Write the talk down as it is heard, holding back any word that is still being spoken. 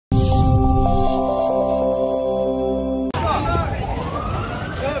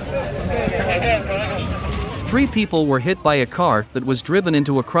3 people were hit by a car that was driven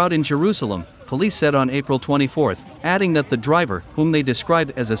into a crowd in Jerusalem, police said on April 24, adding that the driver, whom they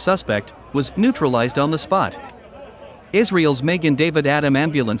described as a suspect, was neutralized on the spot. Israel's Magen David Adom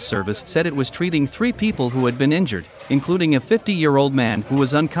ambulance service said it was treating 3 people who had been injured, including a 50-year-old man who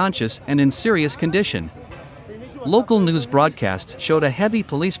was unconscious and in serious condition. Local news broadcasts showed a heavy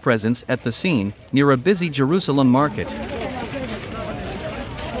police presence at the scene, near a busy Jerusalem market.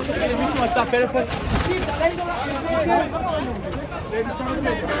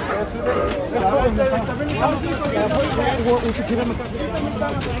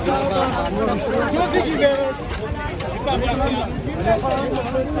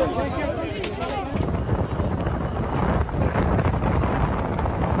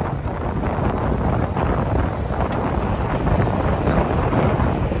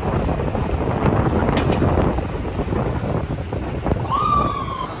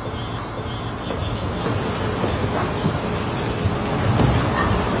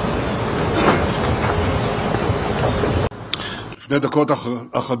 לפני דקות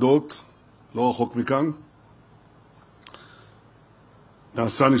אחדות, לא רחוק מכאן,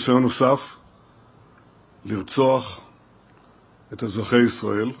 נעשה ניסיון נוסף לרצוח את אזרחי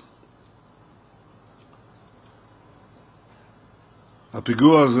ישראל.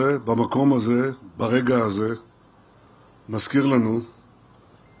 הפיגוע הזה, במקום הזה, ברגע הזה, מזכיר לנו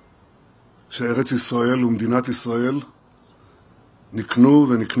שארץ ישראל ומדינת ישראל נקנו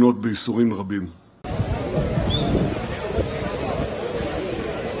ונקנות בייסורים רבים.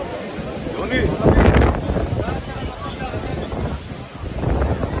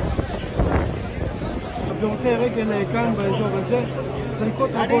 בהולכי רגל כאן באזור הזה, זריקות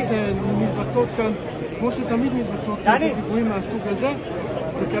רבות מתבצעות כאן, כמו שתמיד מתבצעות בפיגועים מהסוג הזה,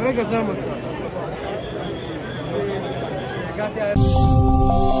 וכרגע זה המצב.